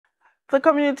The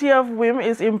community of Whim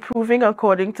is improving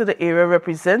according to the area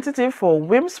representative for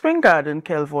Whim Spring Garden,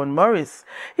 Kevlon Morris.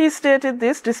 He stated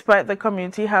this despite the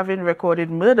community having recorded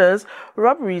murders,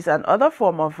 robberies and other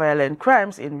forms of violent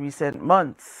crimes in recent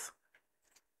months.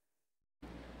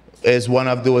 Is one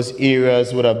of those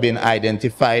areas would have been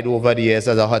identified over the years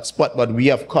as a hotspot, but we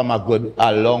have come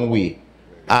a long way.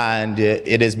 And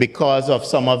it is because of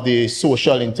some of the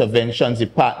social interventions, the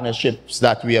partnerships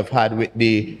that we have had with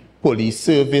the police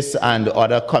service and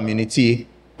other community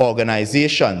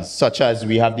organizations, such as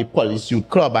we have the Police Youth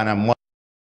Club. And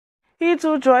he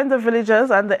too joined the villagers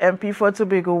and the MP for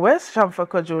Tobago West, Shamfa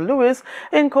Kojo Lewis,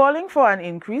 in calling for an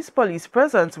increased police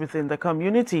presence within the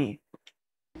community.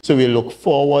 So we look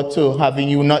forward to having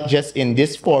you not just in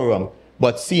this forum,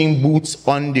 but seeing boots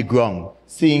on the ground,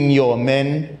 seeing your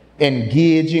men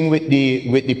engaging with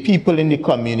the people in the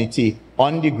community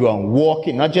on the ground,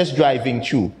 walking, not just driving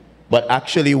through, but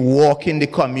actually walking the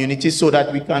community so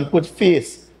that we can put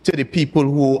face to the people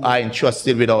who are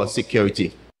entrusted with our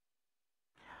security.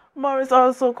 Morris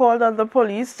also called on the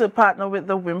police to partner with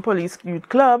the Whim Police Youth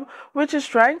Club, which is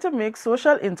trying to make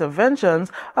social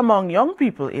interventions among young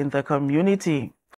people in the community.